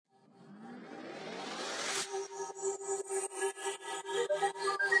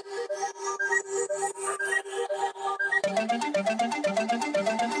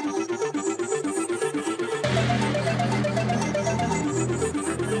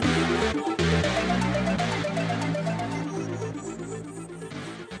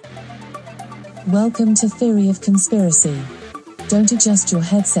Welcome to Theory of Conspiracy. Don't adjust your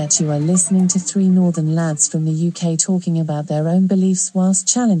headset, you are listening to three northern lads from the UK talking about their own beliefs whilst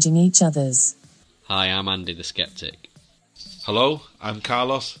challenging each other's. Hi, I'm Andy the Skeptic. Hello, I'm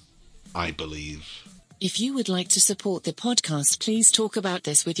Carlos. I believe. If you would like to support the podcast, please talk about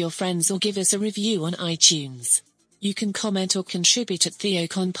this with your friends or give us a review on iTunes. You can comment or contribute at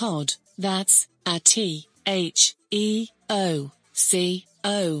TheoconPod, that's at TheoconPod,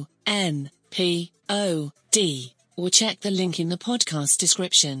 or check the link in the podcast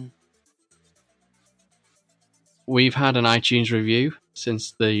description. We've had an iTunes review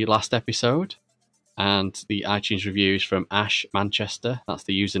since the last episode, and the iTunes review is from Ash Manchester. That's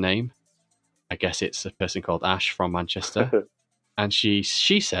the username. I guess it's a person called Ash from Manchester. And she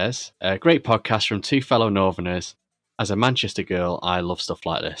says, great podcast from two fellow Northerners. As a Manchester girl, I love stuff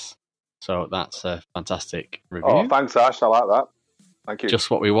like this. So that's a fantastic review. Oh, thanks, Ash. I like that. Thank you.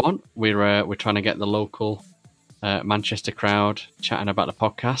 Just what we want. We're trying to get the local Manchester crowd chatting about the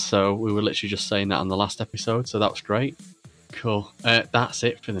podcast. So we were literally just saying that on the last episode. So that was great. Cool. That's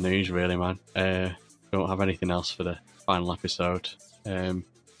it for the news, really, man. Don't have anything else for the final episode.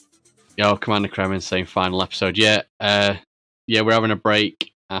 Commander Kremen saying final episode. Yeah, we're having a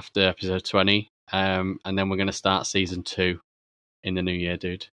break after episode 20, and then we're going to start season 2 in the new year,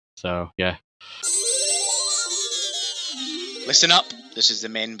 dude. So, yeah. Listen up, this is the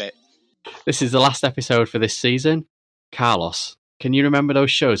main bit. This is the last episode for this season. Carlos, can you remember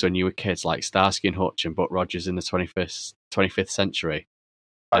those shows when you were kids, like Starsky and Hutch and Buck Rogers in the 25th century?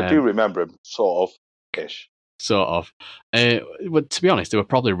 I do remember them, sort of-ish. Sort of. Well, to be honest, they were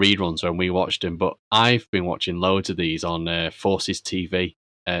probably reruns when we watched them, but I've been watching loads of these on Forces TV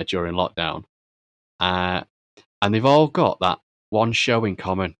during lockdown. And they've all got that one show in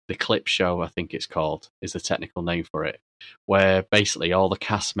common. The Clip Show, I think it's called, is the technical name for it, where basically all the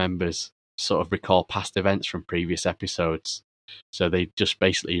cast members sort of recall past events from previous episodes. So they just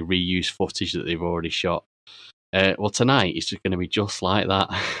basically reuse footage that they've already shot. Well, tonight it's just going to be just like that.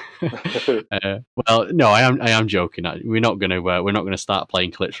 Well, no, I am joking. We're not going to start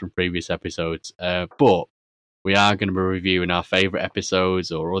playing clips from previous episodes, but we are going to be reviewing our favourite episodes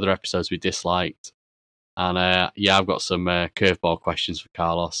or other episodes we disliked. And I've got some curveball questions for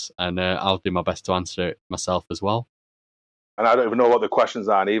Carlos, and I'll do my best to answer it myself as well. And I don't even know what the questions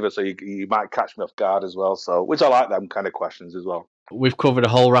are either, so you might catch me off guard as well. So, which I like them kind of questions as well. We've covered a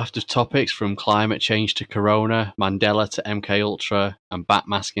whole raft of topics from climate change to Corona, Mandela to MK Ultra, and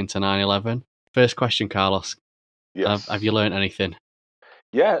backmasking to 9/11. First question, Carlos. Yes. Have you learned anything?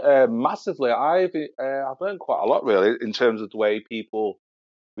 Yeah, massively. I've learned quite a lot, really, in terms of the way people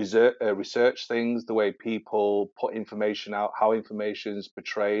research things, the way people put information out, how information is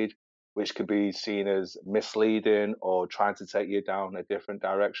portrayed, which could be seen as misleading or trying to take you down a different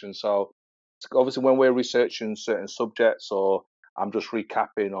direction. So, obviously, when we're researching certain subjects, or I'm just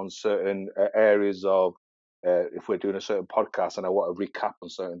recapping on certain areas of, if we're doing a certain podcast and I want to recap on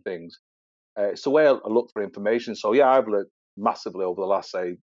certain things, it's the way I look for information. So, yeah, I've learned massively over the last,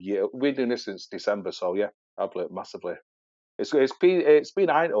 year. We've been doing this since December, so, yeah, I've learned massively. It's been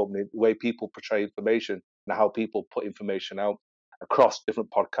eye-opening the way people portray information and how people put information out across different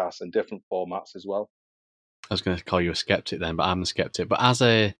podcasts and different formats as well. I was going to call you a skeptic then, but I'm a skeptic. But as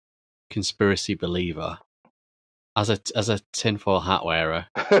a conspiracy believer, as a tinfoil hat wearer,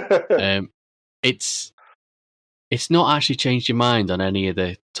 it's not actually changed your mind on any of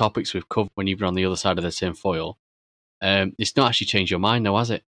the topics we've covered when you've been on the other side of the tinfoil. It's not actually changed your mind, though,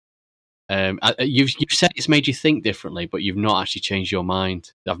 has it? You've said it's made you think differently, but you've not actually changed your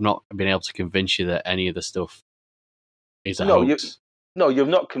mind. I've not been able to convince you that any of the stuff is a hoax. You've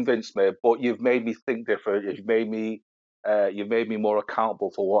not convinced me, but you've made me think different. You've made me more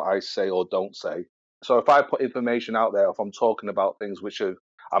accountable for what I say or don't say. So if I put information out there, if I'm talking about things which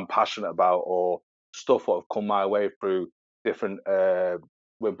I'm passionate about, or stuff that have come my way through different, get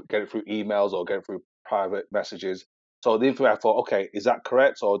it through emails or get it through private messages. So the information, I thought, okay, is that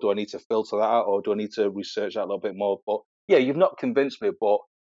correct, or do I need to filter that out, or do I need to research that a little bit more? But yeah, you've not convinced me, but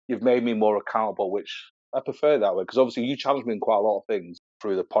you've made me more accountable, which I prefer that way, because obviously you challenge me in quite a lot of things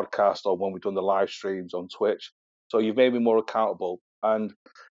through the podcast or when we've done the live streams on Twitch. So you've made me more accountable. And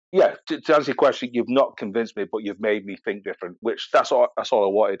yeah, to answer your question, you've not convinced me, but you've made me think different, which that's all I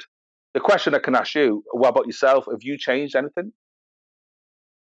wanted. The question I can ask you, what about yourself? Have you changed anything?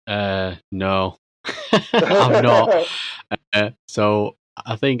 No, I'm not. So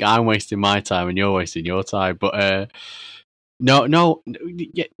I think I'm wasting my time and you're wasting your time. But no,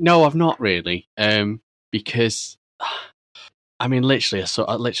 I've not really. Because I mean, literally, I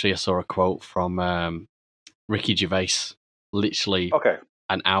saw a quote from Ricky Gervais, literally Okay.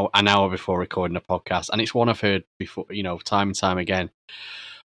 an hour before recording a podcast, and it's one I've heard before, time and time again.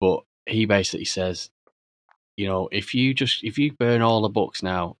 But he basically says, if you burn all the books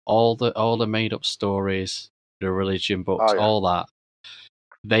now, all the made up stories, the religion books, all that,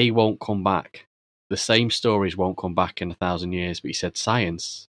 they won't come back. The same stories won't come back in 1,000 years. But he said,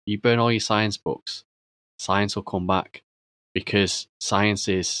 science, you burn all your science books, science will come back, because science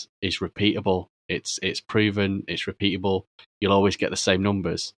is repeatable. It's proven, it's repeatable. You'll always get the same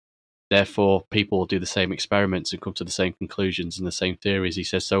numbers. Therefore, people will do the same experiments and come to the same conclusions and the same theories. He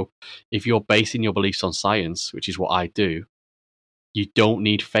says, so if you're basing your beliefs on science, which is what I do, you don't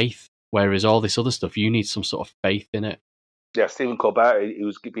need faith. Whereas all this other stuff, you need some sort of faith in it. Yeah, Stephen Colbert, he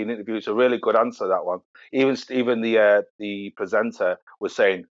was being interviewed. It's a really good answer, that one. Even the presenter was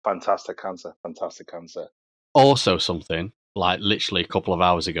saying, fantastic answer. Also something, like literally a couple of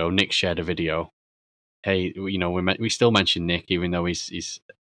hours ago, Nick shared a video. Hey, we still mention Nick, even though he's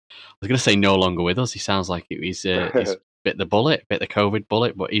I was going to say no longer with us. He sounds like he's bit the COVID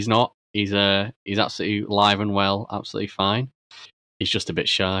bullet, but he's not. He's absolutely live and well, absolutely fine. He's just a bit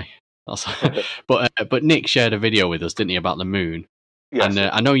shy. But Nick shared a video with us, didn't he, about the moon? Yes. And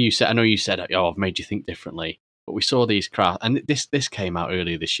I know you said, oh, I've made you think differently. But we saw these craft, and this came out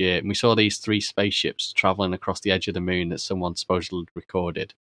earlier this year, and we saw these 3 spaceships traveling across the edge of the moon that someone supposedly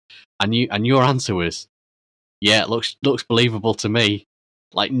recorded. And your answer was, yeah, it looks believable to me.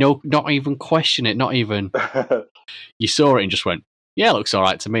 Like, no, not even question it, not even. You saw it and just went, yeah, it looks all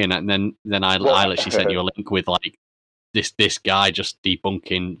right to me. And then I literally sent you a link with like this guy just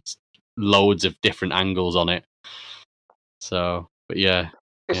debunking loads of different angles on it. So, but yeah.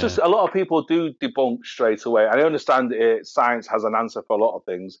 It's just a lot of people do debunk straight away. And I understand science has an answer for a lot of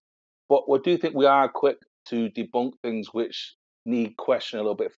things, but I do think we are quick to debunk things which need question a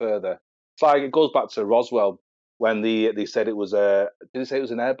little bit further. It's like it goes back to Roswell when they said it was did they say it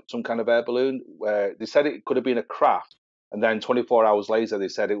was some kind of air balloon? Where they said it could have been a craft, and then 24 hours later they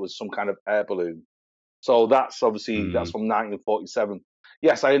said it was some kind of air balloon. So that's obviously that's from 1947.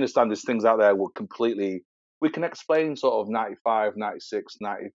 Yes, I understand there's things out there we can explain sort of 95, 96,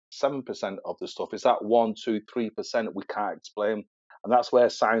 97% of the stuff. It's that 1, 2, 3% we can't explain. And that's where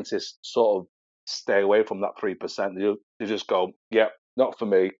scientists sort of stay away from that 3%. They just go, yeah, not for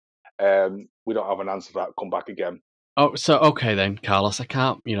me. We don't have an answer for that. Come back again. Oh, so okay then, Carlos. I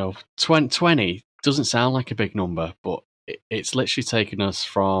can't, 20 doesn't sound like a big number, but it's literally taken us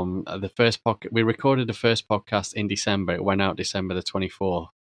from the first podcast. We recorded the first podcast in December. It went out December the 24th.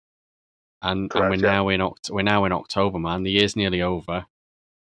 And we're now in October, man. The year's nearly over.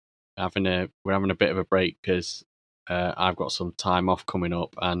 We're having a bit of a break because I've got some time off coming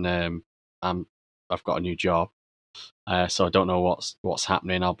up, and I've got a new job. So I don't know what's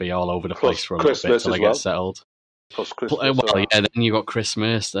happening. I'll be all over the place for a little bit till I get settled. Plus Christmas. Then you got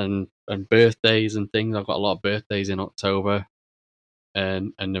Christmas and birthdays and things. I've got a lot of birthdays in October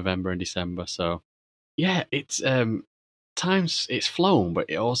and November and December. So yeah, it's it's flown, but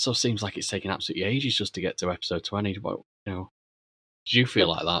it also seems like it's taken absolutely ages just to get to episode 20. But do you feel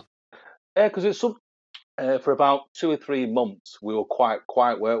like that? Yeah, because it's for about 2 or 3 months we were quite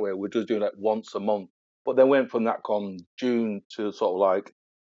quiet, weren't we? We're just doing it once a month, but then went from that June to sort of like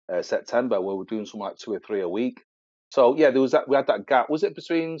September, where we're doing something like 2 or 3 a week. So yeah, we had that gap. Was it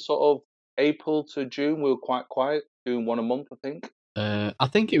between sort of April to June? We were quite quiet, doing 1 a month, I think. I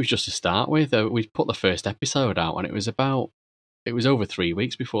think it was just to start with. We put the first episode out, and it was over 3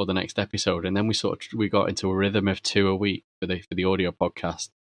 weeks before the next episode, and then we got into a rhythm of 2 a week for the audio podcast,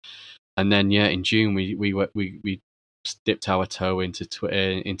 and then in June we dipped our toe into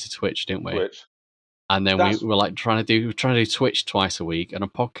Twitch, didn't we? Twitch. And then we were like trying to do Twitch twice a week and a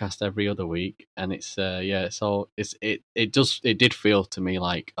podcast every other week, and it did feel to me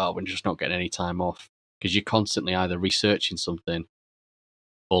like, oh, we're just not getting any time off, because you're constantly either researching something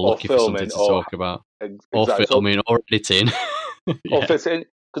or looking for something to talk about, or filming, or editing. Or fitting.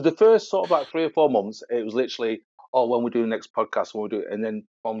 Because the first sort of like 3 or 4 months, it was literally, when we do the next podcast, and then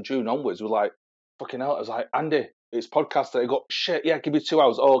from June onwards, we're like, fucking hell. I was like, Andy, it's podcast. I go, shit, yeah, give me 2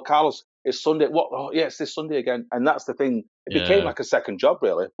 hours. Oh, Carlos, it's Sunday. What? Oh, yeah, it's this Sunday again. And that's the thing. It became like a second job,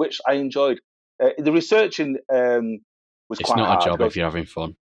 really, which I enjoyed. The researching was quite hard. It's not a job if you're having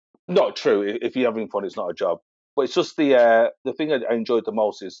fun. Not true. If you're having fun, it's not a job. But it's just the thing I enjoyed the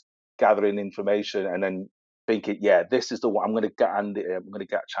most is gathering information and then thinking, yeah, this is the one I'm going to get Andy. I'm going to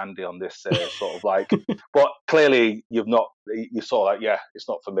get Chandy on this sort of like. But clearly, you've not. You saw that, yeah, it's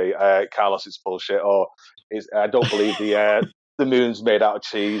not for me. Carlos, it's bullshit, or I don't believe the moon's made out of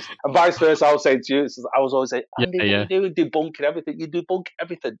cheese, and vice versa. I was saying to you, I was always saying, Andy, what are you doing? Debunking everything. You debunk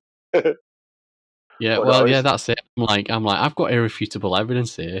everything. Yeah, But well, no, yeah, that's it. I'm like, I've got irrefutable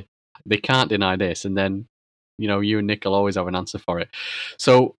evidence here. They can't deny this, and then, you and Nick will always have an answer for it.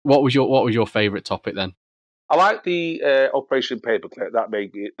 So, what was your favourite topic then? I like the Operation Paperclip.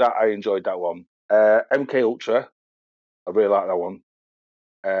 That I enjoyed that one. MK Ultra, I really like that one.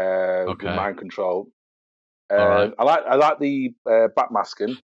 Okay. With mind control. All right. I like the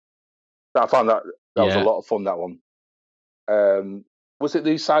backmasking. I found that was a Yeah. lot of fun. That one. Was it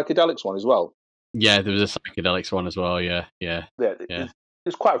the psychedelics one as well? Yeah, there was a psychedelics one as well. Yeah.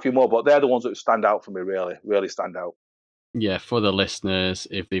 There's quite a few more, but they're the ones that stand out for me. Really stand out. Yeah, for the listeners,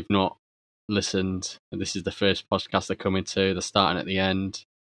 if they've not listened, this is the first podcast they're coming to. They're starting at the end.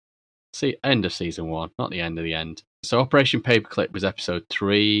 End of season 1, not the end of the end. So Operation Paperclip was episode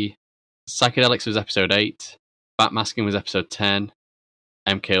 3. Psychedelics was episode 8. Backmasking was episode 10.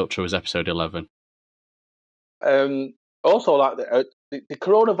 MK Ultra was episode 11. Also, like the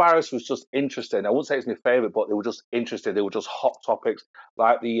coronavirus was just interesting. I wouldn't say it's my favourite, but they were just interesting. They were just hot topics,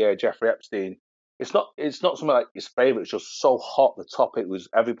 like the Jeffrey Epstein. It's not something like his favourite. It's just so hot. The topic was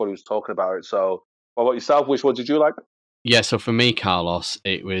everybody was talking about it. So, what about yourself? Which one did you like? Yeah, so for me, Carlos,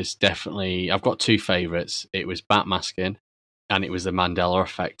 it was definitely. I've got 2 favourites. It was Backmasking, and it was the Mandela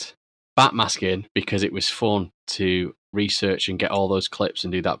Effect. Backmasking because it was fun to research and get all those clips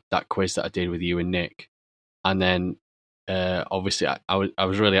and do that quiz that I did with you and Nick, and then. Obviously, I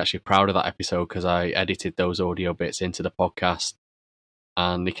was really actually proud of that episode because I edited those audio bits into the podcast,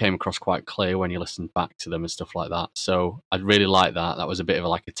 and they came across quite clear when you listened back to them and stuff like that. So I really liked that. That was a bit of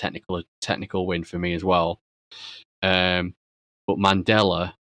a technical win for me as well. But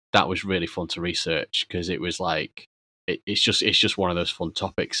Mandela, that was really fun to research because it was like it's just one of those fun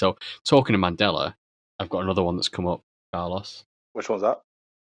topics. So talking to Mandela, I've got another one that's come up, Carlos. Which one's that?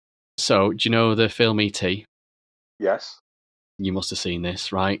 So do you know the film E.T.? Yes. You must have seen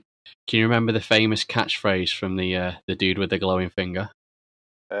this, right? Can you remember the famous catchphrase from the dude with the glowing finger?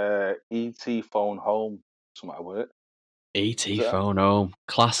 E.T. phone home. Something like it. E.T. phone home.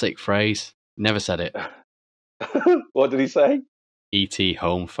 Classic phrase. Never said it. What did he say? E.T.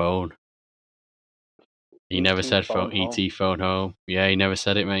 home phone. He never said phone. E.T. phone home. Yeah, he never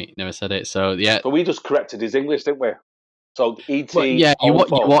said it, mate. Never said it. So yeah. So we just corrected his English, didn't we? So E.T. Well, yeah, you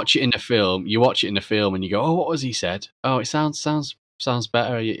watch it in the film. You watch it in the film, and you go, "Oh, what was he said? Oh, it sounds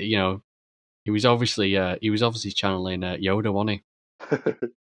better." You know, he was obviously channeling Yoda, wasn't he?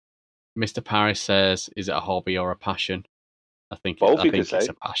 Mr. Paris says, "Is it a hobby or a passion?" I think it's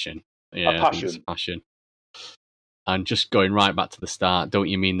a passion. Yeah, I think it's a passion. And just going right back to the start, don't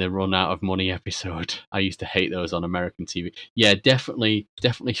you mean the run out of money episode? I used to hate those on American TV. Yeah, definitely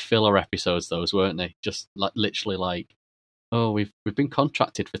filler episodes. Those weren't they? Just like literally like. Oh, we've been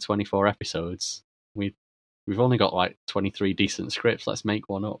contracted for 24 episodes. We've only got like 23 decent scripts. Let's make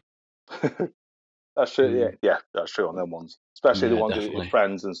one up. That's true. Yeah, that's true on them ones, especially the ones with your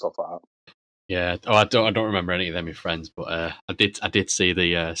friends and stuff like that. Yeah. Oh, I don't remember any of them with friends, but I did see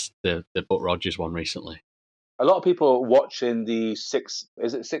the Buck Rogers one recently. A lot of people are watching the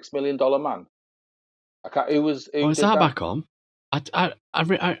 $6 Million Man? I can't. Is that back on? I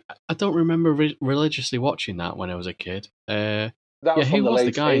don't remember religiously watching that when I was a kid. That was from the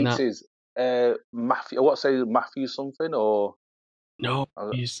late 80s. Matthew something or no?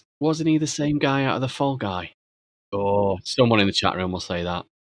 Wasn't he the same guy out of the Fall Guy? Oh, someone in the chat room will say that.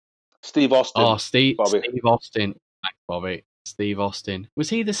 Steve Austin. Oh, Steve Austin. Thanks, Bobby. Steve Austin. Was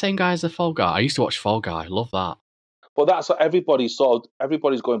he the same guy as the Fall Guy? I used to watch Fall Guy. Love that. But that's what everybody's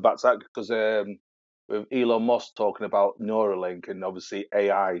going back to that because with Elon Musk talking about Neuralink and obviously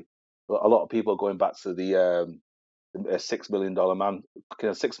AI, a lot of people are going back to the $6 Million Man.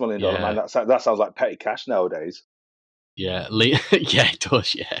 $6 Million Man. That sounds like petty cash nowadays. Yeah, Lee. Yeah, it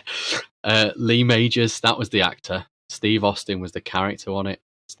does. Yeah, Lee Majors. That was the actor. Steve Austin was the character on it.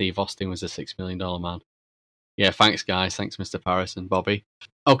 Steve Austin was the $6 Million Man. Yeah, thanks, guys. Thanks, Mr. Paris and Bobby.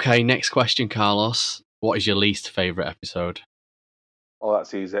 Okay, next question, Carlos. What is your least favourite episode? Oh,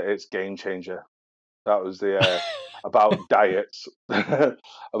 that's easy. It's Game Changer. That was the about diets, about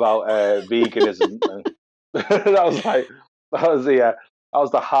veganism. that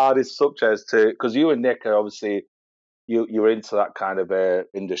was the hardest subject to, because you and Nick are obviously you're into that kind of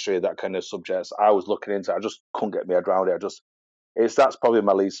industry, that kind of subjects. I was looking into. I just couldn't get my head around it. That's probably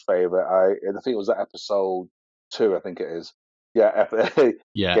my least favorite. I think it was that episode 2. I think it is Yeah,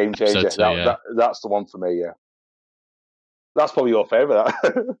 Yeah, Game Changer. episode 2, yeah. That's the one for me. Yeah, that's probably your favourite.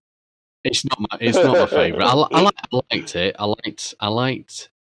 It's not my favourite. I liked it.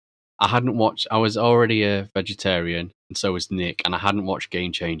 I hadn't watched. I was already a vegetarian, and so was Nick, and I hadn't watched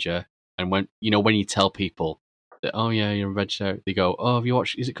Game Changer. And when you tell people that, oh yeah, you're a vegetarian, they go, oh, have you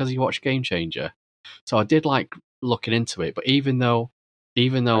watched? Is it because you watched Game Changer? So I did like looking into it, but even though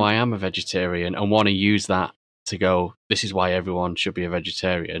I am a vegetarian and want to use that to go, this is why everyone should be a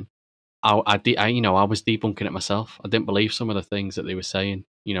vegetarian. I was debunking it myself. I didn't believe some of the things that they were saying.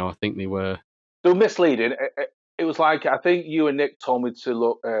 I think they were misleading. It was like, I think you and Nick told me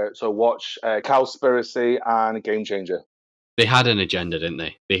to watch Cowspiracy and Game Changer. They had an agenda, didn't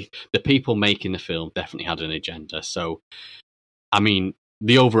they? The people making the film definitely had an agenda. So, I mean,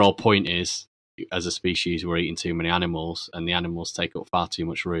 the overall point is, as a species, we're eating too many animals, and the animals take up far too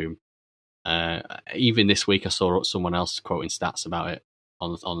much room. Even this week, I saw someone else quoting stats about it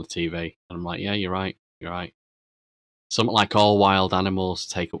on the TV, and I'm like, yeah, you're right. Something like all wild animals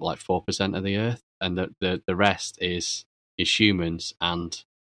take up like 4% of the earth, and the rest is humans, and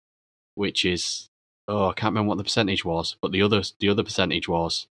which is, I can't remember what the percentage was, but the other percentage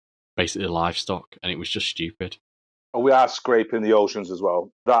was basically livestock, and it was just stupid. And we are scraping the oceans as well.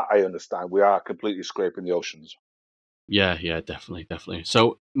 That I understand. We are completely scraping the oceans. Yeah, definitely.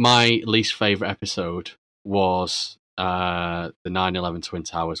 So my least favourite episode was the 9/11 Twin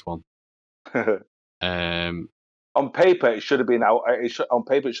Towers one. On paper, it should have been out. On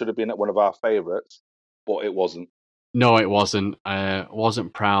paper, it should have been one of our favourites, but it wasn't. No, it wasn't.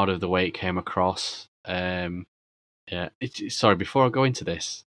 Wasn't proud of the way it came across. Yeah. Sorry, before I go into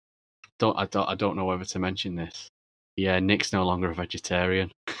this, I don't know whether to mention this. Yeah, Nick's no longer a vegetarian.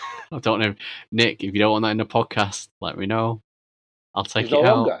 I don't know, Nick. If you don't want that in the podcast, let me know. I'll take it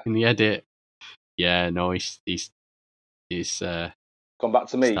out in the edit. Yeah, no, he's come back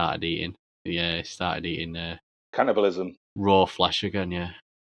to me. Started eating. Yeah, he started eating cannibalism, raw flesh again. Yeah.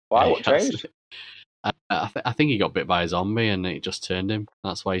 Why? What changed? I think he got bit by a zombie and it just turned him.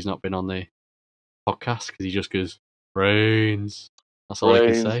 That's why he's not been on the podcast, because he just goes brains. That's all he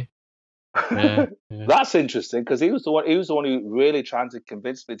can say. Yeah. That's interesting, because he was the one who really trying to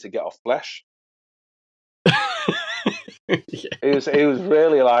convince me to get off flesh. He was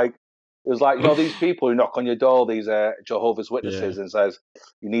really like, it was like, these people who knock on your door, these Jehovah's Witnesses, and says,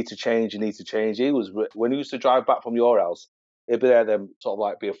 you need to change. He was, when he used to drive back from your house, it'd be there, then sort of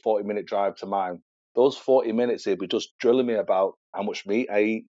like be a 40-minute drive to mine. Those 40 minutes, he'd be just drilling me about how much meat I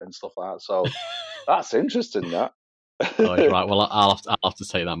eat and stuff like that. So that's interesting, that. Oh, right. Well, I'll have to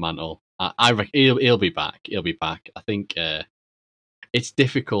take that mantle. I reckon he'll be back. He'll be back. I think it's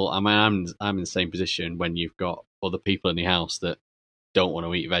difficult. I mean, I'm in the same position when you've got other people in the house that don't want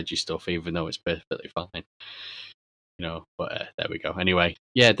to eat veggie stuff, even though it's perfectly fine. But there we go. Anyway,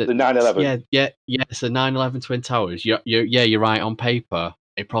 yeah, the 9/11. Yeah. It's the 9/11 Twin Towers. You're right. On paper,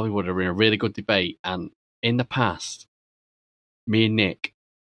 it probably would have been a really good debate. And in the past, me and Nick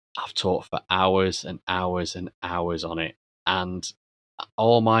have talked for hours and hours and hours on it, and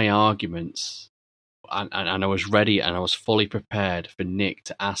all my arguments, and I was ready and I was fully prepared for Nick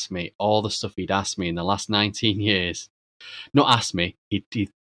to ask me all the stuff he'd asked me in the last 19 years. Not asked me,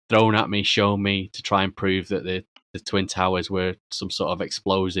 he'd thrown at me, shown me, to try and prove that the Twin Towers were some sort of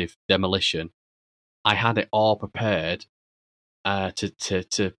explosive demolition. I had it all prepared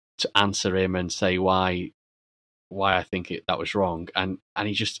to answer him and say why I think that was wrong, and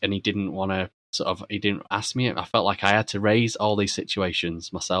he didn't want to he didn't ask me. I felt like I had to raise all these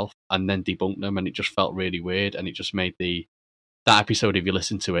situations myself and then debunk them, and it just felt really weird, and it just made that episode, if you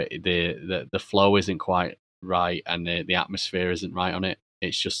listen to it, the flow isn't quite right, and the atmosphere isn't right on it. It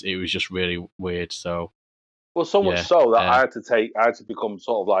was just really weird. So, well, so much so that I had to become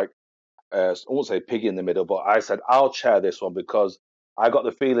sort of like, I won't say piggy in the middle, but I said, I'll chair this one, because I got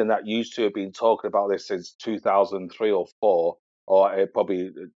the feeling that you two have been talking about this since 2003 or 4, or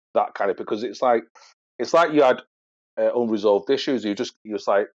probably that kind of, because it's like you had unresolved issues. You're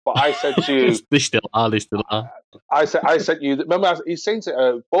like, but I said to you, they still are. I sent you. Remember, you sent it,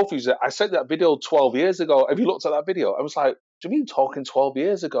 both of you. I sent that video 12 years ago. Have you looked at that video? I was like, do you mean talking 12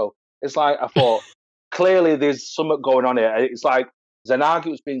 years ago? It's like, I thought, clearly there's something going on here. It's like there's an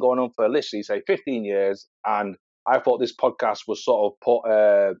argument's been going on for literally, say, 15 years, and I thought this podcast was sort of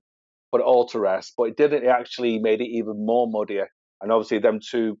put it all to rest, but it didn't. It actually made it even more muddier. And obviously, them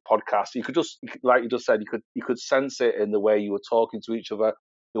two podcasts, you could just, like you just said, you could sense it in the way you were talking to each other,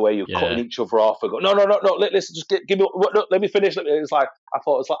 the way you're cutting each other off, and go, no, listen, just give me, let me finish. It's like I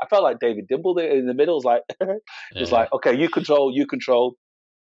felt like David Dimble in the middle. It's like it's like, okay, you control.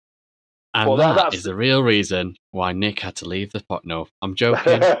 And Well, that is the real reason why Nick had to leave the pot. No, I'm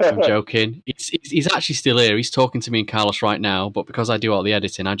joking. I'm joking. He's actually still here. He's talking to me and Carlos right now, but because I do all the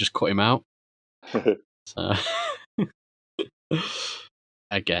editing, I just cut him out. So,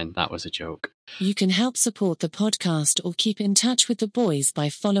 again, that was a joke. You can help support the podcast or keep in touch with the boys by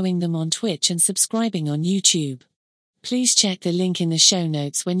following them on Twitch and subscribing on YouTube. Please check the link in the show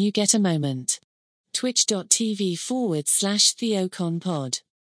notes when you get a moment. twitch.tv/TheoconPod.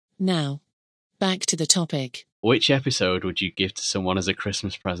 Now, back to the topic. Which episode would you give to someone as a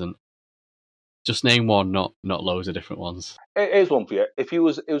Christmas present? Just name one, not loads of different ones. Here's one for you. If it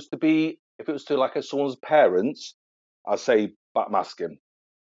was to like someone's parents, I'd say backmasking.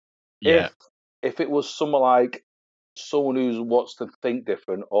 Yeah. If it was someone who wants to think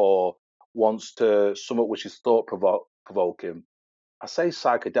different or wants to something which is thought provoking, I say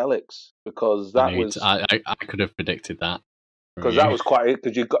psychedelics because I could have predicted that. Because that was quite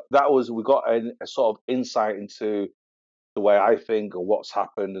we got a sort of insight into the way I think and what's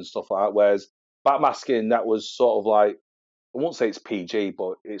happened and stuff like that. Whereas backmasking, that was sort of like, I won't say it's PG,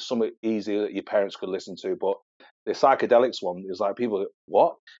 but it's something easy that your parents could listen to. But the psychedelics one is like people,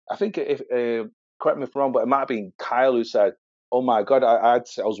 what? I think if correct me if I'm wrong, but it might have been Kyle who said, "Oh my god, I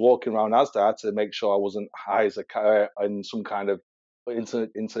was walking around Asda, I had to make sure I wasn't high as in some kind of into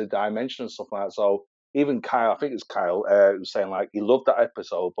the dimension and stuff like that." So even Kyle, I think it's Kyle, was saying like he loved that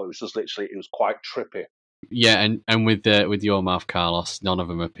episode, but it was just literally it was quite trippy. Yeah, and with your mouth, Carlos, none of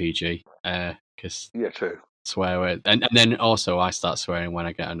them are PG. Because true. Swear word, and then also I start swearing when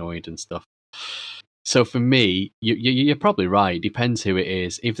I get annoyed and stuff. So for me, you're probably right. It depends who it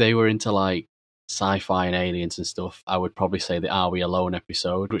is. If they were into like sci-fi and aliens and stuff, I would probably say the Are We Alone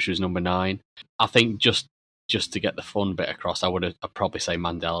episode, which was number 9. I think just to get the fun bit across, I'd probably say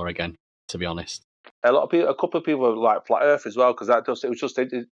Mandela again. To be honest, a couple of people like Flat Earth as well, because they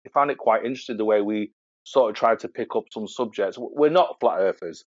found it quite interesting the way we sort of tried to pick up some subjects. We're not flat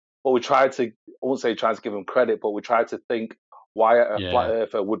earthers, but we tried to, I won't say trying to give them credit, but we tried to think why a flat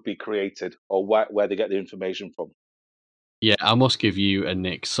earther would be created or where they get the information from. Yeah, I must give you and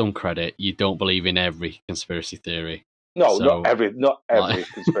Nick some credit. You don't believe in every conspiracy theory. No, not every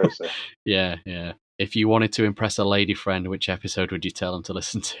conspiracy. Yeah. If you wanted to impress a lady friend, which episode would you tell them to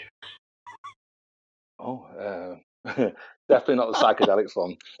listen to? Definitely not the psychedelics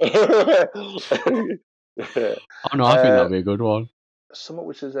one. Oh no, I think that'd be a good one. Something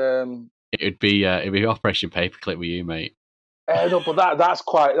which is it'd be Operation Paperclip with you, mate. No, but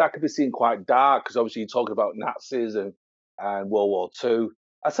that could be seen quite dark because obviously you're talking about Nazis and World War II.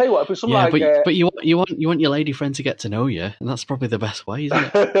 I tell you what, if it's something but you want your lady friend to get to know you, and that's probably the best way,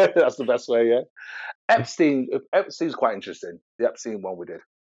 isn't it? That's the best way, yeah. Epstein's quite interesting. The Epstein one we did.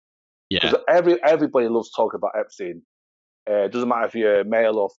 Yeah. Everybody loves talking about Epstein. It doesn't matter if you're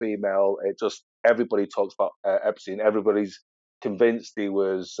male or female. Everybody talks about Epstein. Everybody's convinced he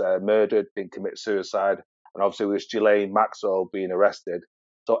was murdered, didn't commit suicide, and obviously with Ghislaine Maxwell being arrested.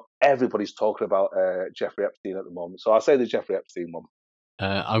 So everybody's talking about Jeffrey Epstein at the moment. So I'll say the Jeffrey Epstein one.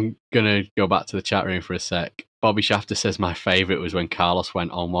 I'm going to go back to the chat room for a sec. Bobby Shafter says my favourite was when Carlos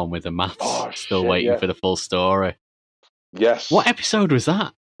went on one with the maths, waiting for the full story. Yes. What episode was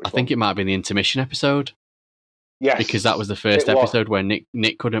that? I think it might have been the intermission episode. Yes. Because that was the first episode where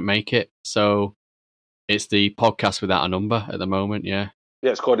Nick couldn't make it. So it's the podcast without a number at the moment, yeah. Yeah,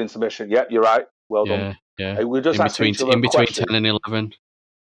 it's called Intermission. Yeah, you're right. Well done. Yeah. We're just in between 10 and 11.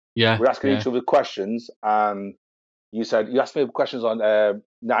 Yeah. We're asking each other questions, and you asked me questions on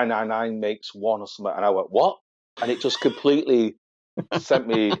 999 makes 1 or something, and I went, what? And it just completely sent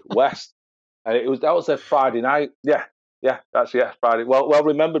me west. And that was a Friday night. Yeah, that's Friday. Well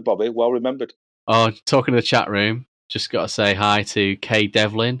remembered, Bobby. Well remembered. Oh, talking to the chat room, just got to say hi to Kay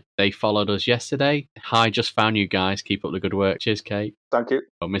Devlin. They followed us yesterday. Hi, just found you guys. Keep up the good work. Cheers, Kate. Thank you.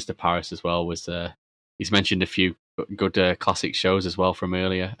 Oh, Mr. Paris as well was. He's mentioned a few good classic shows as well from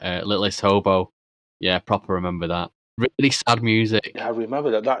earlier. Littlest Hobo, yeah, proper remember that. Really sad music. Yeah, I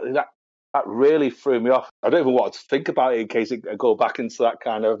remember that. That really threw me off. I don't even want to think about it in case I go back into that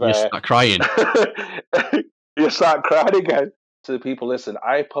kind of. You start crying. You start crying again. To the people, listen,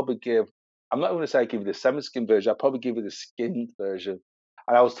 I probably give. I'm not going to say I give you the semi-skin version. I'll probably give you the skinned version.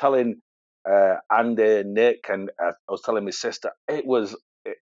 And I was telling Andy, Nick, and I was telling my sister,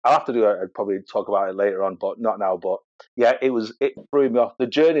 I'll have to do it. I'd probably talk about it later on, but not now. But yeah, it threw me off. The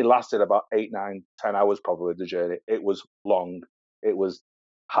journey lasted about 8, 9, 10 hours probably, the journey. It was long. It was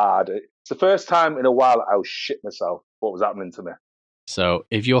hard. It's the first time in a while I was shit myself what was happening to me. So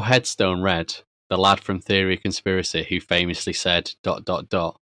if your headstone read, the lad from Theory of Conspiracy who famously said ...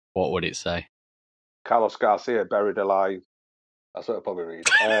 what would it say? Carlos Garcia, buried alive. That's what I'll probably read.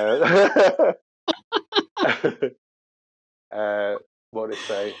 What did it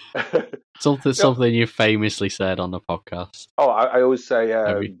say? Something you famously said on the podcast. Oh, I always say,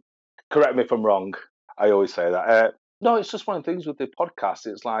 Have you? correct me if I'm wrong. I always say that. No, it's just one of the things with the podcast.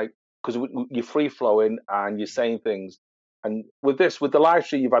 It's like, because you're free flowing and you're saying things. And with the live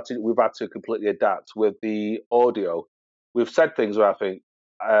stream, we've had to completely adapt. With the audio, we've said things where I think,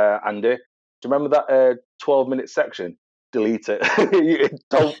 Andy, do you remember that 12-minute section? Delete it.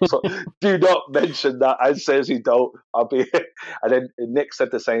 Do not mention that. I seriously don't. I'll be. And then Nick said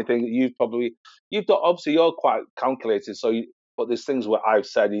the same thing. Obviously you're quite calculated. But there's things where I've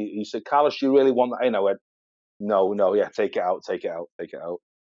said. He said, Carlos, you really want that in? I went, no, yeah, take it out.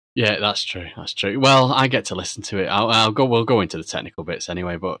 Yeah, that's true. That's true. Well, I get to listen to it. We'll go into the technical bits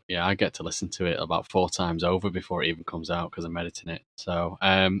anyway, but yeah, I get to listen to it about 4 times over before it even comes out because I'm editing it. So,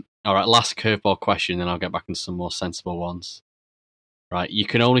 all right, last curveball question, then I'll get back into some more sensible ones. Right, you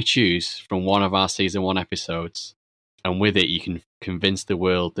can only choose from one of our season 1 episodes, and with it, you can convince the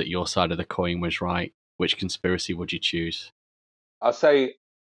world that your side of the coin was right. Which conspiracy would you choose? I'll say,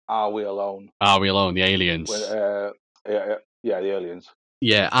 Are We Alone? Are We Alone? The aliens. Yeah, the aliens.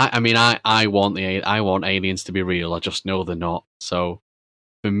 Yeah, I want aliens to be real. I just know they're not. So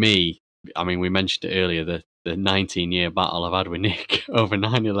for me, I mean, we mentioned it earlier, the 19-year battle I've had with Nick over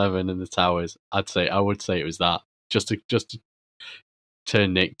 9/11 and the towers. I would say it was that. Just to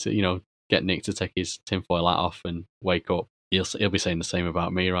turn Nick to, get Nick to take his tinfoil hat off and wake up. He'll be saying the same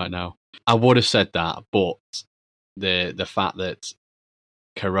about me right now. I would have said that, but the fact that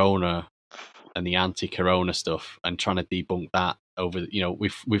Corona and the anti-Corona stuff and trying to debunk that over,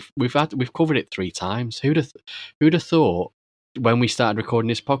 we've covered it 3 times. Who'd have thought when we started recording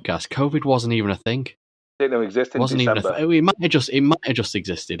this podcast, COVID wasn't even a thing. Didn't know it existed. Wasn't even it might have just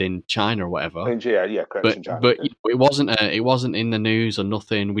existed in China or whatever. Yeah, correct. In China, but it wasn't in the news or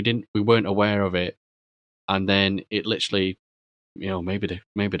nothing. We weren't aware of it, and then it literally, maybe the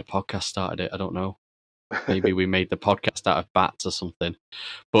podcast started it. I don't know. Maybe we made the podcast out of bats or something.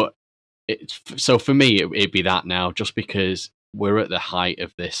 But so for me, it'd be that now, just because we're at the height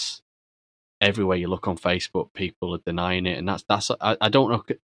of this. Everywhere you look on Facebook, people are denying it, and that's I don't know,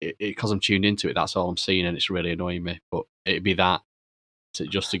 because I'm tuned into it. That's all I'm seeing, and it's really annoying me. But it'd be that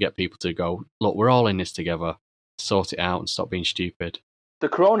just to get people to go, look, we're all in this together. Sort it out and stop being stupid. The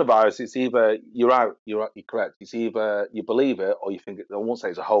coronavirus, it's either you're correct. It's either you believe it or you think I won't say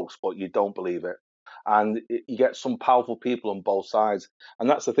it's a hoax, but you don't believe it. And you get some powerful people on both sides, and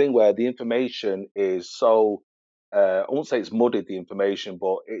that's the thing where the information is so. I won't say it's muddied, the information,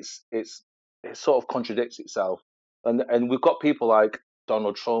 but it sort of contradicts itself. And we've got people like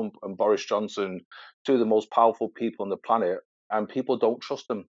Donald Trump and Boris Johnson, 2 of the most powerful people on the planet, and people don't trust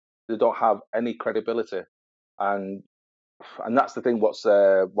them. They don't have any credibility, and that's the thing.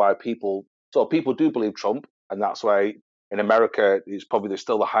 Why people do believe Trump, and that's why in America it's probably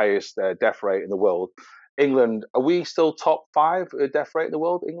still the highest death rate in the world. England, are we still top 5 death rate in the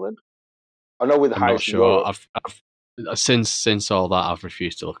world? England, I know we're the highest. I'm not sure. I've since all that, I've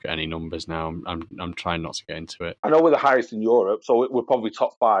refused to look at any numbers now. I'm trying not to get into it. I know we're the highest in Europe, so we're probably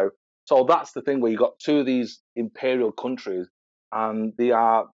top 5. So that's the thing where you got 2 of these imperial countries, and they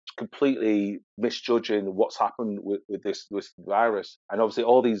are completely misjudging what's happened with this virus. And obviously,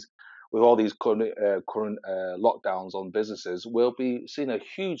 all these current lockdowns on businesses, we'll be seeing a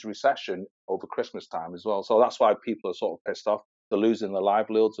huge recession over Christmas time as well. So that's why people are sort of pissed off. They're losing their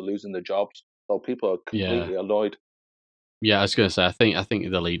livelihoods, they're losing their jobs. So people are completely annoyed. Yeah, I was going to say, I think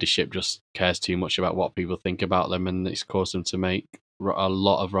the leadership just cares too much about what people think about them, and it's caused them to make a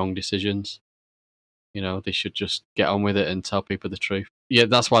lot of wrong decisions. They should just get on with it and tell people the truth. Yeah,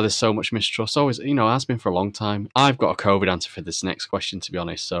 that's why there's so much mistrust. Always, has been for a long time. I've got a COVID answer for this next question, to be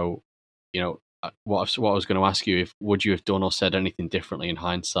honest. So, what I was going to ask you, would you have done or said anything differently in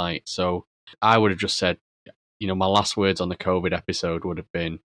hindsight? So I would have just said, my last words on the COVID episode would have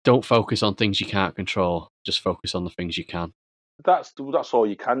been, don't focus on things you can't control. Just focus on the things you can. That's all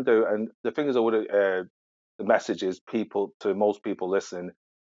you can do. And the thing is, the message is to most people listening,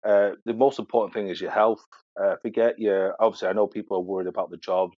 the most important thing is your health. Obviously, I know people are worried about the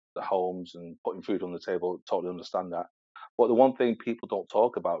jobs, the homes, and putting food on the table. Totally understand that. But the one thing people don't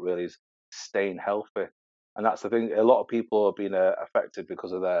talk about really is staying healthy. And that's the thing. A lot of people are being affected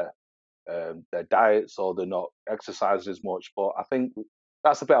because of their diets, or they're not exercising as much. But I think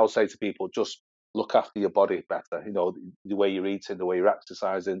that's the bit I would say to people: just look after your body better. The way you're eating, the way you're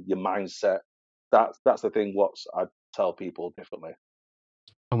exercising, your mindset. That's the thing. I tell people differently.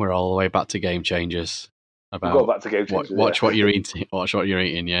 And we're all the way back to Game Changers. Go back to Game Changers. Watch what you're eating. Watch what you're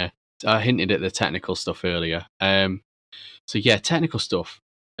eating. Yeah, I hinted at the technical stuff earlier. So yeah, technical stuff.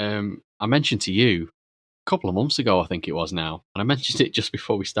 I mentioned to you a couple of months ago, I think it was now, and I mentioned it just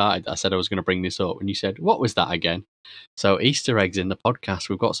before we started. I said I was going to bring this up, and you said, "What was that again?" So Easter eggs in the podcast.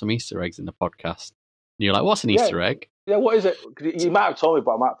 We've got some Easter eggs in the podcast. And you're like, "What's an Easter egg?" Yeah, what is it? You might have told me,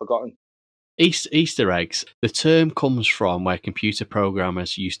 but I might have forgotten. Easter eggs. The term comes from where computer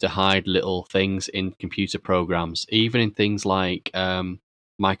programmers used to hide little things in computer programs, even in things like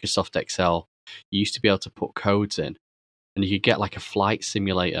Microsoft Excel. You used to be able to put codes in, and you could get like a flight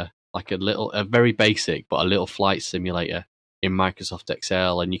simulator, like a very basic, but a little flight simulator in Microsoft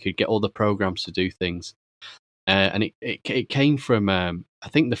Excel, and you could get all the programs to do things. And it came from, I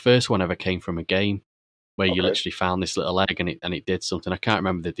think the first one ever came from a game where you literally found this little egg and it did something. I can't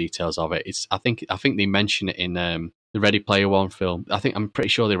remember the details of it. I think they mention it in the Ready Player One film. I'm pretty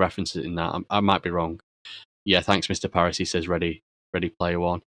sure they reference it in that. I might be wrong. Yeah, thanks, Mr. Paris. He says Ready Player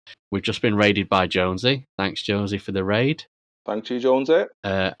One. We've just been raided by Jonesy. Thanks, Jonesy, for the raid. Thank you, Jonesy.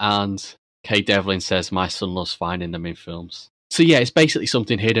 And Kay Devlin says, my son loves finding them in films. So yeah, it's basically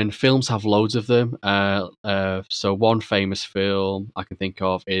something hidden. Films have loads of them. So one famous film I can think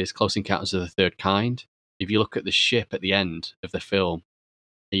of is Close Encounters of the Third Kind. If you look at the ship at the end of the film,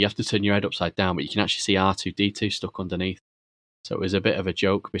 you have to turn your head upside down, but you can actually see R2-D2 stuck underneath. So it was a bit of a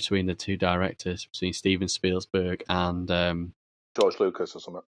joke between the two directors, between Steven Spielberg and George Lucas or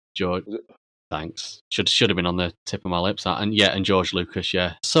something. George, thanks. Should have been on the tip of my lips. And George Lucas,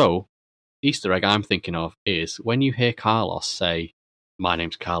 yeah. So, Easter egg I'm thinking of is when you hear Carlos say, "My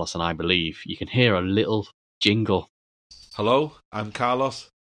name's Carlos and I believe," you can hear a little jingle. Hello, I'm Carlos.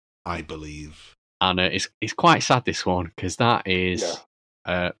 I believe. And it's quite sad, this one, because that is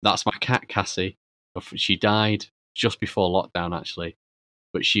that's my cat Cassie. She died just before lockdown, actually,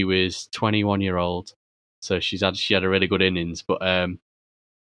 but she was 21-year-old, so she had a really good innings. But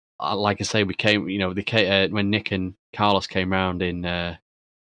like I say, we came, when Nick and Carlos came round in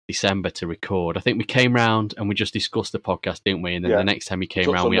December to record. I think we came round and we just discussed the podcast, didn't we? And then the next time he came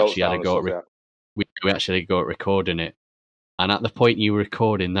round, we actually had a go at we actually go at recording it. And at the point you were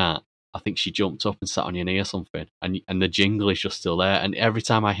recording that, I think she jumped up and sat on your knee or something, and the jingle is just still there. And every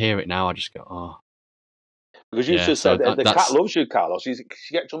time I hear it now, I just go, oh. Because you just said the cat loves you, Carlos. She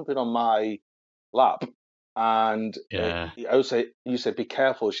kept jumping on my lap, and you said, be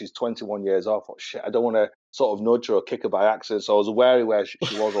careful, she's 21 years old. I thought, shit, I don't want to sort of nudge her or kick her by accident, so I was wary where she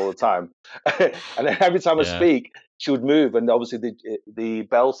was all the time. And then every time I speak, she would move, and obviously the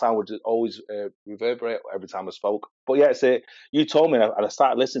bell sound would always reverberate every time I spoke. But yeah, you told me, and I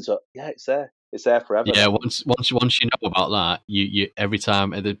started listening to it. Yeah, it's there. It's there forever. Yeah, once you know about that, you every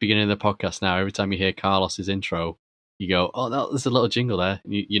time at the beginning of the podcast now, every time you hear Carlos's intro, you go, "Oh, there's a little jingle there."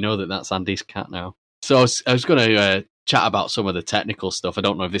 You know that's Andy's cat now. So I was going to chat about some of the technical stuff. I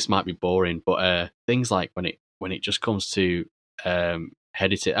don't know if this might be boring, but things like when it just comes to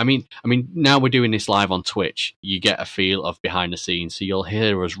editing. I mean, now we're doing this live on Twitch. You get a feel of behind the scenes, so you'll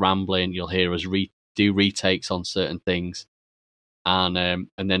hear us rambling. You'll hear us do retakes on certain things. And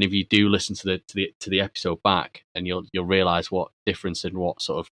then if you do listen to the episode back, and you'll realize what difference and what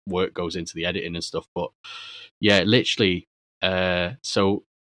sort of work goes into the editing and stuff. But yeah, literally. So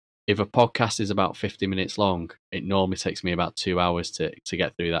if a podcast is about 50 minutes long, it normally takes me about 2 hours to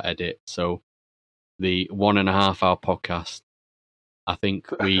get through that edit. So the 1.5 hour podcast, I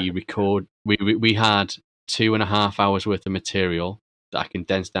think we had 2.5 hours worth of material that I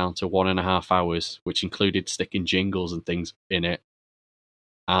condensed down to 1.5 hours, which included sticking jingles and things in it.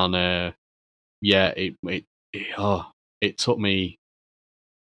 And it took me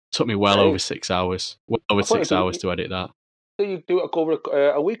well over 6 hours. Well over 6 hours to edit that. So you do it over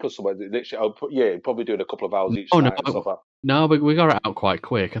a week or something? Literally, probably doing a couple of hours each night and stuff like that. No, but we got it out quite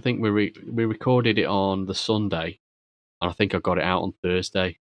quick. I think we recorded it on the Sunday, and I think I got it out on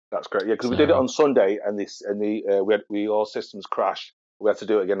Thursday. That's great. Yeah, because we did it on Sunday, and all systems crashed. We had to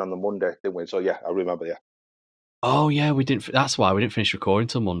do it again on the Monday, didn't we? So yeah, I remember. Yeah. Oh yeah, we didn't. That's why we didn't finish recording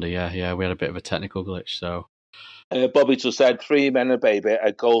till Monday. Yeah, we had a bit of a technical glitch. So Bobby just said 3 men and a baby,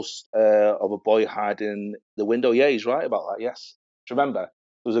 a ghost of a boy hiding the window. Yeah, he's right about that. Yes, do you remember?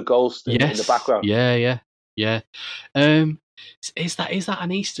 There was a ghost in the background. Yeah. Is that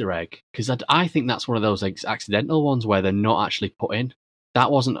an Easter egg? Because I think that's one of those accidental ones where they're not actually put in. That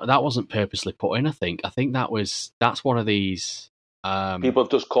wasn't purposely put in. I think that's one of these. People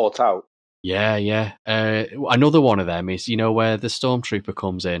have just caught out. Yeah. Another one of them is, where the stormtrooper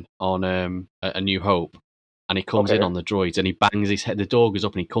comes in on A New Hope, and he comes in on the droids and he bangs his head. The door goes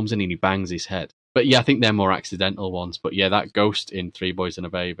up and he comes in and he bangs his head. But yeah, I think they're more accidental ones. But yeah, that ghost in 3 Boys and a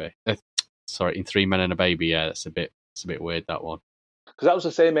Baby. In 3 Men and a Baby. Yeah, it's a bit weird, that one. because that was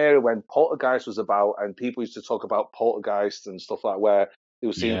the same era when Poltergeist was about, and people used to talk about Poltergeist and stuff like where they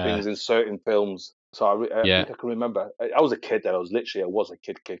were seeing things in certain films. So I think I can remember. I was a kid then. I was a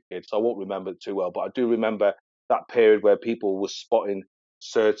kid. So I won't remember it too well, but I do remember that period where people were spotting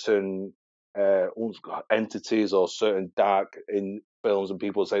certain entities or certain dark in films, and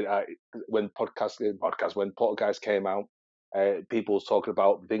people say when Poltergeist came out, people was talking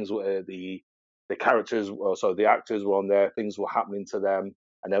about things. The characters, so the actors were on there. Things were happening to them,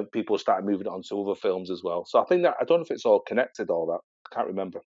 and then people started moving it on to other films as well. So I think that I don't know if it's all connected. All that I can't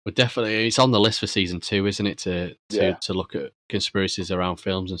remember. But definitely, it's on the list for season 2, isn't it? To look at conspiracies around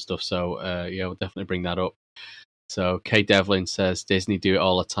films and stuff. So we'll definitely bring that up. So Kay Devlin says Disney do it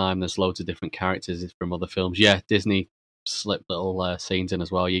all the time. There's loads of different characters from other films. Yeah, Disney slip little scenes in as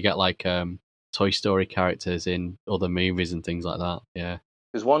well. You get like Toy Story characters in other movies and things like that. Yeah.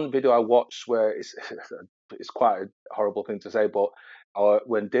 There's one video I watched where it's quite a horrible thing to say, but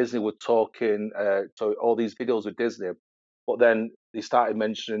when Disney were talking, so all these videos with Disney, but then they started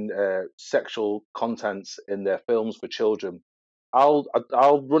mentioning sexual contents in their films for children. I'll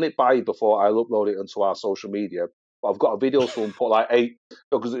run it by you before I upload it onto our social media. But I've got a video someone put like 8,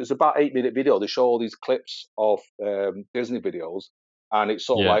 because it's about 8-minute video. They show all these clips of Disney videos, and it's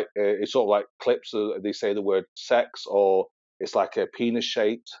sort of like clips. They say the word sex, or it's like a penis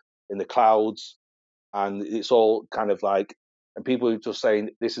shaped in the clouds, and it's all kind of like, and people are just saying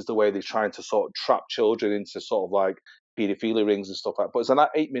this is the way they're trying to sort of trap children into sort of like paedophilia rings and stuff like that. But it's in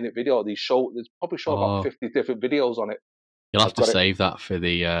that 8-minute video. There's probably about 50 different videos on it. You'll have to save that for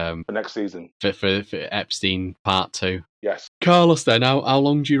the for next season. For Epstein Part 2. Yes. Carlos, then, how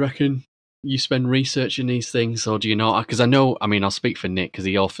long do you reckon you spend researching these things, or do you not? Because I'll speak for Nick, because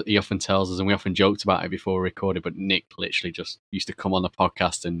he often tells us, and we often joked about it before we recorded, but Nick literally just used to come on the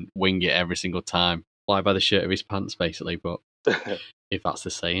podcast and wing it every single time. Fly by the shirt of his pants, basically, but if that's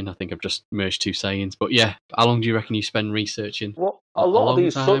the saying. I think I've just merged 2 sayings. But yeah, how long do you reckon you spend researching? Well, a lot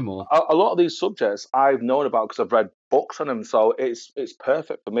of these subjects I've known about because I've read books on them, so it's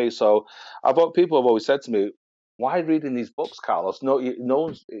perfect for me. So people have always said to me, "Why reading these books, Carlos? You're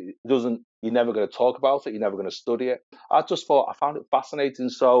never going to talk about it. You're never going to study it." I found it fascinating.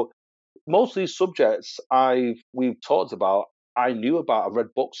 So most of these subjects we've talked about, I knew about. I've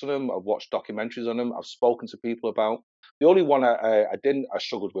read books on them. I've watched documentaries on them. I've spoken to people about. The only one I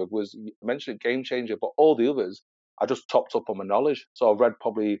struggled with was, you mentioned Game Changer, but all the others I just topped up on my knowledge. So I've read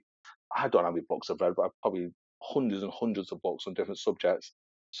I don't know how many books I've read, but I've probably hundreds and hundreds of books on different subjects.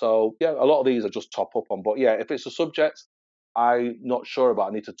 So yeah, a lot of these I just top up on. But yeah, if it's a subject I'm not sure about,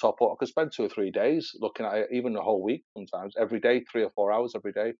 I need to top up, I could spend 2 or 3 days looking at it, even a whole week sometimes, every day, 3 or 4 hours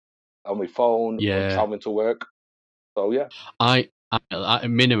every day on my phone, traveling to work. So yeah. At a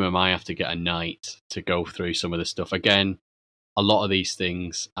minimum, I have to get a night to go through some of the stuff. Again, a lot of these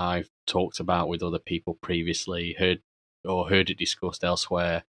things I've talked about with other people previously, heard it discussed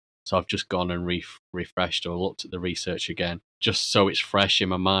elsewhere. So I've just gone and refreshed or looked at the research again, just so it's fresh in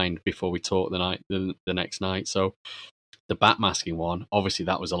my mind before we talk the next night. So the backmasking one, obviously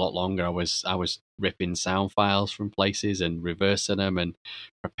that was a lot longer. I was ripping sound files from places and reversing them and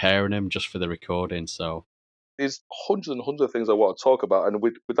preparing them just for the recording. So there's hundreds and hundreds of things I want to talk about, and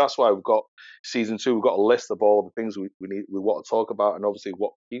that's why we've got season 2. We've got a list of all the things we want to talk about, and obviously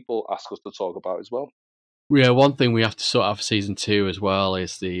what people ask us to talk about as well. Yeah, one thing we have to sort out for season 2 as well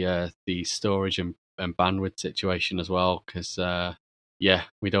is the storage and bandwidth situation as well, because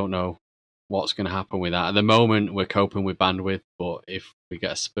we don't know what's going to happen with that. At the moment, we're coping with bandwidth, but if we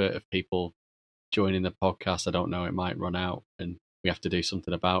get a spurt of people joining the podcast, I don't know, it might run out, and we have to do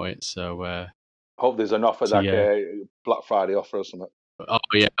something about it. So. Hope there's an offer, a Black Friday offer or something. Oh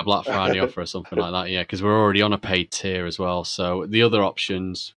yeah, a Black Friday offer or something like that. Yeah, because we're already on a paid tier as well. So the other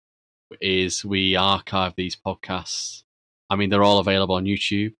options is we archive these podcasts. I mean, they're all available on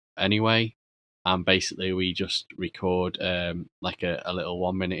YouTube anyway, and basically we just record like a little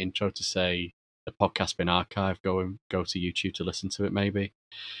 1-minute intro to say the podcast's been archived. Go to YouTube to listen to it maybe,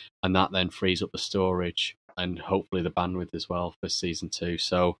 and that then frees up the storage and hopefully the bandwidth as well for season 2.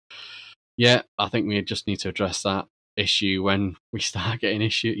 So. Yeah, I think we just need to address that issue when we start getting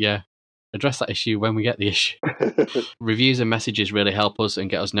issue. Yeah, address that issue when we get the issue. Reviews and messages really help us and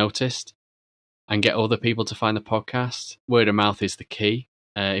get us noticed and get other people to find the podcast. Word of mouth is the key.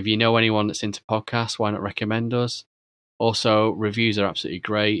 If you know anyone that's into podcasts, why not recommend us? Also, reviews are absolutely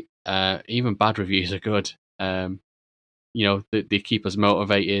great. Even bad reviews are good. They keep us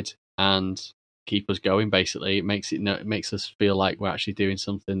motivated and keep us going, basically. It makes us feel like we're actually doing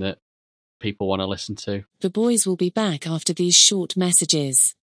something that people want to listen to. The boys will be back after these short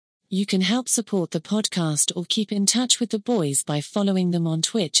messages. You can help support the podcast or keep in touch with the boys by following them on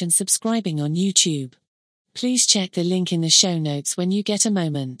Twitch and subscribing on YouTube. Please check the link in the show notes when you get a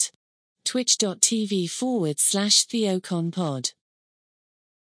moment. twitch.tv/TheoconPod.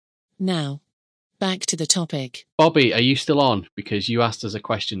 Now, back to the topic. Bobby, are you still on? Because you asked us a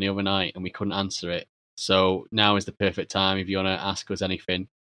question the other night and we couldn't answer it. So now is the perfect time if you want to ask us anything.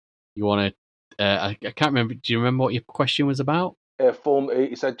 You want to... I can't remember. Do you remember what your question was about?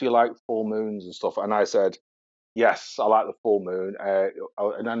 He said, do you like full moons and stuff? And I said, yes, I like the full moon.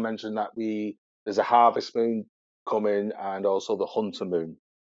 And then mentioned that there's a harvest moon coming and also the hunter moon.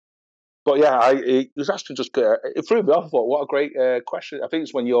 But yeah, it was actually just it threw me off. I thought, what a great question. I think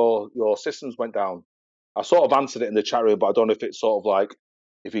it's when your systems went down. I sort of answered it in the chat room, but I don't know if it's sort of like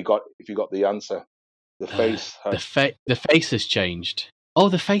if you got the answer. The face, the face has changed. Oh,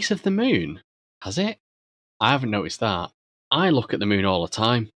 the face of the moon, has it? I haven't noticed that. I look at the moon all the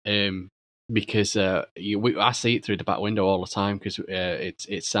time because I see it through the back window all the time because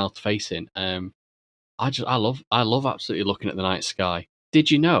it's south facing. I love absolutely looking at the night sky.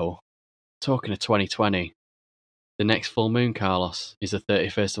 Did you know? Talking of 2020, the next full moon, Carlos, is the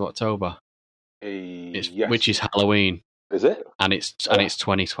 31st of October. Yes. Which is Halloween. Is it? And it's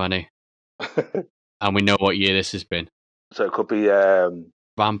 2020. And we know what year this has been. So it could be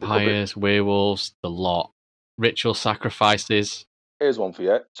vampires, werewolves, the lot. Ritual sacrifices. Here's one for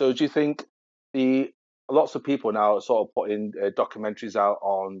you. So do you think lots of people now are sort of putting documentaries out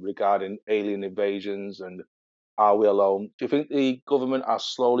regarding alien invasions and are we alone? Do you think the government are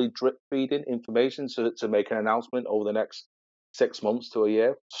slowly drip feeding information to make an announcement over the next 6 months to a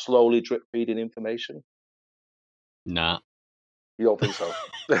year? Slowly drip feeding information? Nah. You don't think so?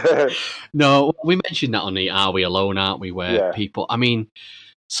 No, we mentioned that on the Are We Alone, Aren't We? Where people, I mean,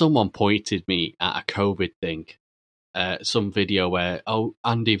 someone pointed me at a COVID thing, some video where, oh,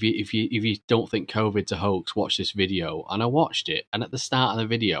 Andy, if you don't think COVID's a hoax, watch this video. And I watched it, and at the start of the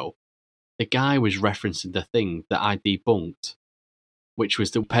video, the guy was referencing the thing that I debunked, which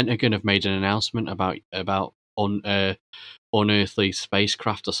was the Pentagon have made an announcement about unearthly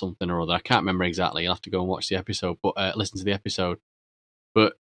spacecraft or something or other. I can't remember exactly. You'll have to go and watch the episode, but listen to the episode.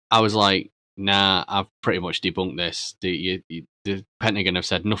 But I was like, nah, I've pretty much debunked this. The Pentagon have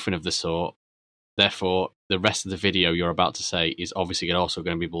said nothing of the sort. Therefore, the rest of the video you're about to say is obviously also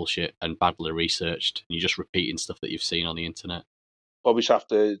going to be bullshit and badly researched. And you're just repeating stuff that you've seen on the internet. Bobby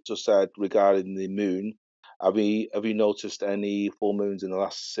Shafter just said regarding the moon, have you noticed any full moons in the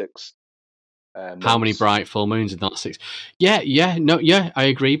last 6 months? How many bright full moons in the last 6? Yeah, I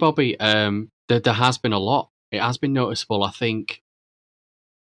agree, Bobby. There has been a lot. It has been noticeable. I think.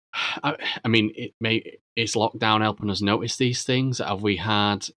 I mean, is lockdown helping us notice these things? Have we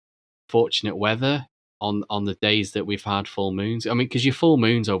had fortunate weather on the days that we've had full moons? I mean, because your full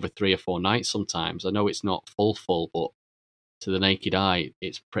moon's over 3 or 4 nights sometimes. I know it's not full, but to the naked eye,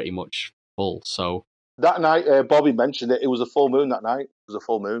 it's pretty much full. So that night, Bobby mentioned it. It was a full moon that night. It was a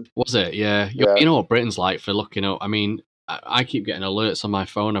full moon. Was it? Yeah. You know what Britain's like for looking up. I mean, I keep getting alerts on my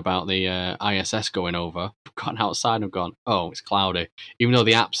phone about the ISS going over. I've gone outside and gone, oh, it's cloudy. Even though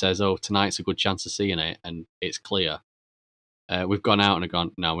the app says, oh, tonight's a good chance of seeing it, and it's clear. We've gone out and have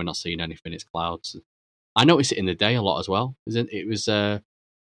gone, no, we're not seeing anything. It's clouds. I noticed it in the day a lot as well. It was on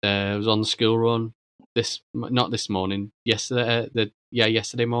the school run. Not this morning, yesterday.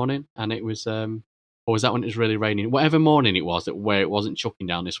 Yesterday morning, and it was, or was that when it was really raining? Whatever morning it was, where it wasn't chucking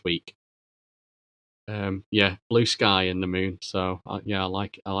down this week. Blue sky and the moon. So I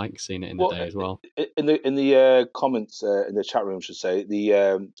like seeing it in the day as well. In the comments in the chat room, should say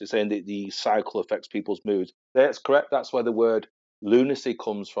they're saying that the cycle affects people's moods. That's correct. That's where the word lunacy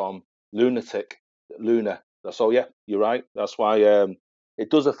comes from. Lunatic, lunar. So yeah, you're right. That's why it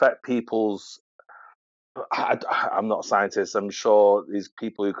does affect people's. I'm not a scientist. I'm sure there's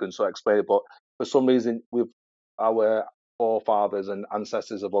people who can sort of explain it, but for some reason, with our forefathers and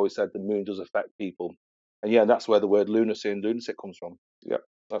ancestors have always said the moon does affect people, and that's where the word lunacy and lunatic comes from. Yeah,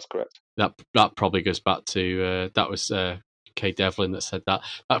 that's correct. That probably goes back to that was Kay Devlin that said that.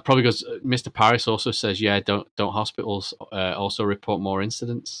 That probably goes. Mr. Paris also says, don't hospitals also report more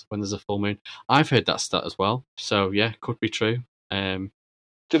incidents when there's a full moon? I've heard that stat as well. So could be true.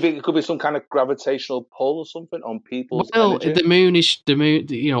 Do you think it could be some kind of gravitational pull or something on people's energy? The moon is the moon.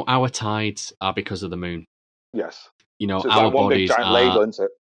 Our tides are because of the moon. Yes. So our bodies are label, isn't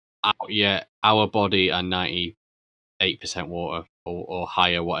it? Our body are 98% water or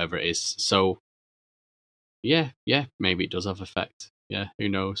higher, whatever it is. So maybe it does have effect. Yeah, who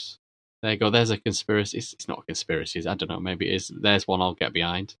knows? There you go. There's a conspiracy. It's not a conspiracy. I don't know. Maybe it is. There's one I'll get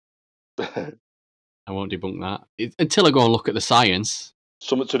behind. I won't debunk that until I go and look at the science.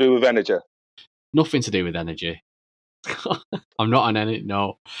 Something to do with energy. Nothing to do with energy. I'm not an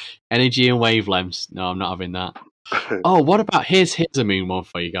energy and wavelengths. No, I'm not having that. Oh, what about here's a moon one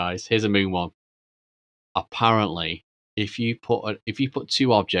for you guys. Here's a moon one. Apparently, if you put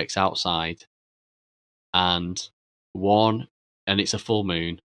two objects outside, and it's a full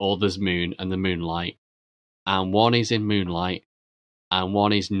moon, or there's moon and the moonlight, and one is in moonlight, and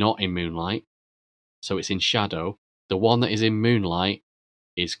one is not in moonlight, so it's in shadow. The one that is in moonlight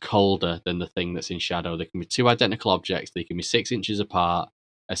is colder than the thing that's in shadow. There can be two identical objects. They can be 6 inches apart,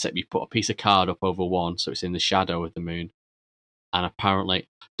 except you put a piece of card up over one, so it's in the shadow of the moon. And apparently,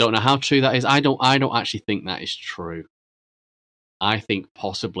 don't know how true that is. I don't actually think that is true. I think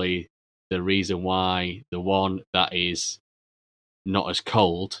possibly the reason why the one that is not as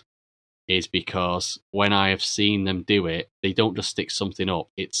cold is because when I have seen them do it, they don't just stick something up.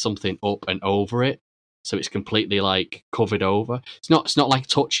 It's something up and over it. So it's completely like covered over. It's not like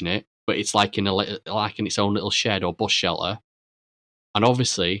touching it, but it's like in its own little shed or bus shelter. And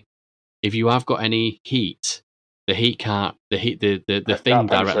obviously, if you have got any heat, the thing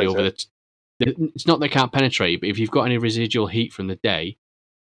directly over it's not that it can't penetrate, but if you've got any residual heat from the day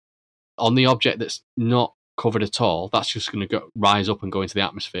on the object that's not covered at all, that's just going to rise up and go into the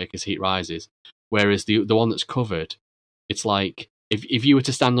atmosphere because heat rises. Whereas the one that's covered, it's like if you were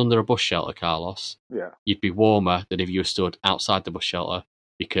to stand under a bus shelter, Carlos, you'd be warmer than if you were stood outside the bus shelter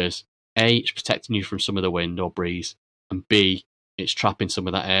because A, it's protecting you from some of the wind or breeze, and B, it's trapping some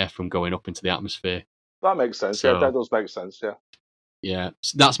of that air from going up into the atmosphere. That makes sense. So, that does make sense. Yeah.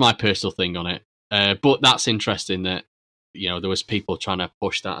 So that's my personal thing on it. But that's interesting that there was people trying to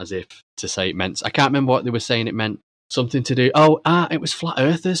push that as if to say it meant. I can't remember what they were saying. It meant something to do. It was flat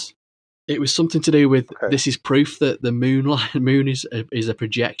earthers. It was something to do with this is proof that the moon is a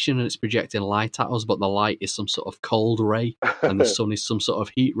projection and it's projecting light at us, but the light is some sort of cold ray and the sun is some sort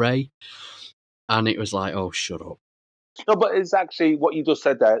of heat ray. And it was like, oh, shut up. No, but it's actually what you just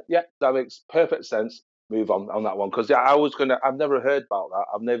said there. Yeah, that makes perfect sense. Move on that one because I've never heard about that.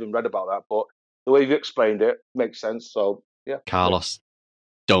 I've never even read about that, but the way you've explained it makes sense. So yeah, Carlos,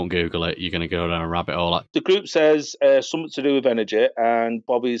 don't Google it. You're going to go down a rabbit hole. The group says something to do with energy, and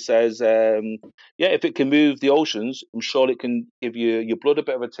Bobby says, if it can move the oceans, I'm sure it can give your blood a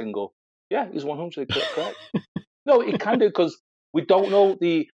bit of a tingle. Yeah, he's 100% correct. No, it can do because we don't know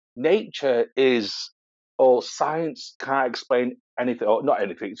the nature is. Or science can't explain anything, or not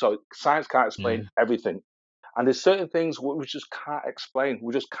anything. So science can't explain everything, and there's certain things we just can't explain.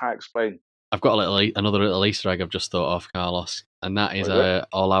 We just can't explain. I've got another little Easter egg I've just thought of, Carlos, and that is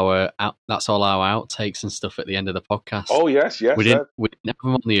all our outtakes and stuff at the end of the podcast. Oh yes, we didn't have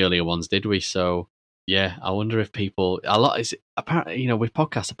them on the earlier ones, did we? So yeah, I wonder if apparently with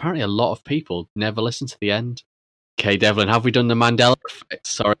podcasts, apparently a lot of people never listen to the end. Okay, Devlin, have we done the Mandela effect?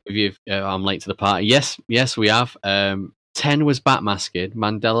 Sorry if I'm late to the party. Yes, we have. 10 was backmasking.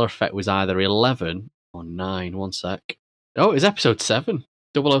 Mandela effect was either 11 or 9. One sec. Oh, it was episode 7.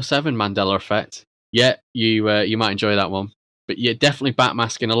 007 Mandela effect. Yeah, you might enjoy that one. But yeah, definitely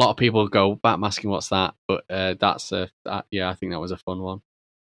backmasking. A lot of people go, backmasking, what's that? But I think that was a fun one.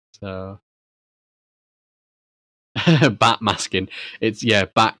 So, backmasking. It's,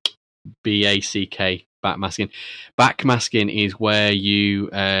 BACK. Backmasking. Backmasking is where you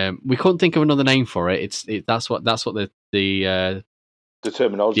we couldn't think of another name for it. That's what the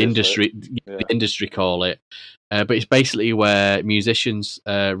terminology the industry call it. But it's basically where musicians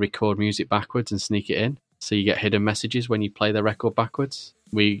record music backwards and sneak it in, so you get hidden messages when you play the record backwards.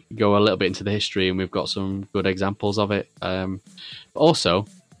 We go a little bit into the history, and we've got some good examples of it. But also,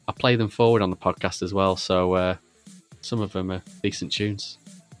 I play them forward on the podcast as well, so some of them are decent tunes.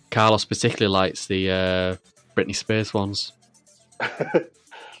 Carlos particularly likes the Britney Spears ones.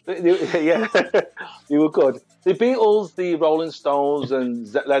 Yeah, they were good. The Beatles, the Rolling Stones,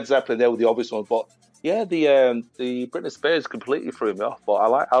 and Led Zeppelin, they were the obvious ones. But yeah, the Britney Spears completely threw me off. But I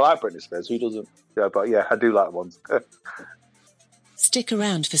like Britney Spears. Who doesn't? Yeah, but yeah, I do like ones. Stick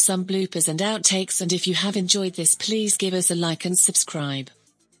around for some bloopers and outtakes, and if you have enjoyed this, please give us a like and subscribe.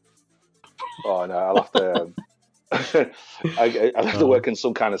 Oh no, I'll have to. I have to work in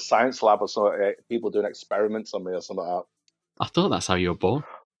some kind of science lab or something. People doing experiments on me or something like that. I thought that's how you were born.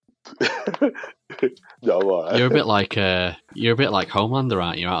 No, you're a bit like Homelander,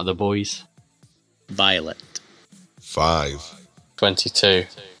 aren't you? Out of The Boys. Violet. 5. 22.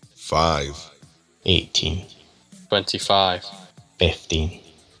 5. 18. 25. 15.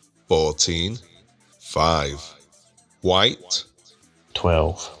 14. 5. White.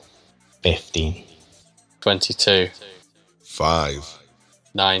 12. 15. 22. 5.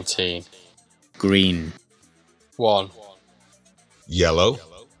 19. Green. 1. Yellow,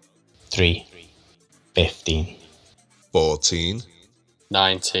 3, 15, 14,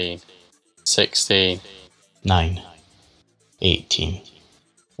 19, 16, 9, 18,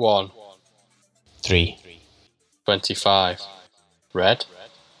 1, 3, 25. Red,